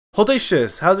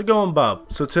Hodicious, how's it going,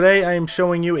 Bub? So today I am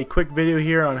showing you a quick video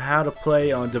here on how to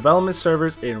play on development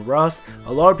servers in Rust.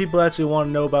 A lot of people actually want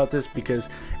to know about this because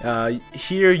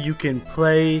here you can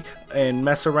play and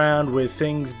mess around with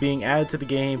things being added to the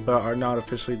game but are not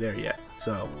officially there yet.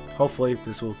 So hopefully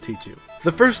this will teach you.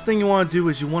 The first thing you want to do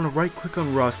is you want to right click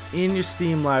on Rust in your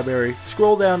Steam library,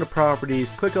 scroll down to properties,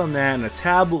 click on that, and a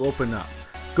tab will open up.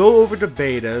 Go over to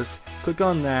betas, click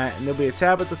on that, and there'll be a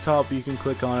tab at the top you can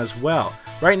click on as well.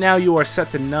 Right now you are set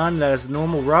to none, that is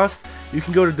normal Rust. You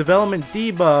can go to development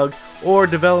debug or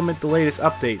development the latest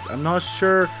updates. I'm not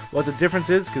sure what the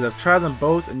difference is because I've tried them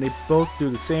both and they both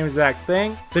do the same exact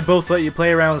thing. They both let you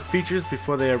play around with features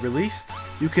before they are released.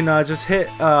 You can just hit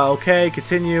OK,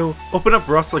 continue, open up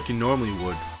Rust like you normally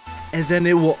would, and then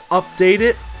it will update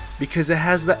it because it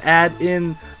has to add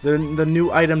in the new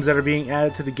items that are being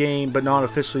added to the game but not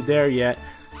officially there yet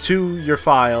to your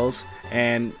files.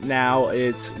 And now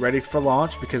it's ready for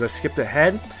launch because I skipped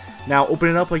ahead. Now open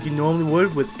it up like you normally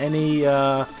would with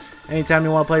anytime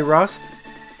you want to play Rust,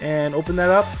 and open that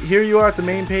up. Here you are at the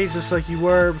main page just like you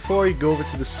were before. You go over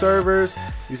to the servers,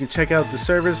 you can check out the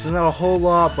servers. There's not a whole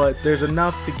lot, but there's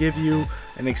enough to give you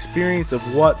an experience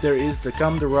of what there is to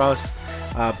come to Rust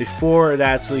before it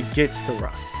actually gets to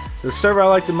Rust. The server I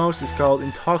like the most is called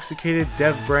Intoxicated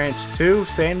Dev Branch 2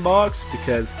 Sandbox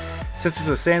because since it's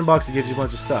a sandbox, it gives you a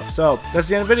bunch of stuff. So that's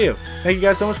the end of the video. Thank you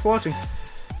guys so much for watching.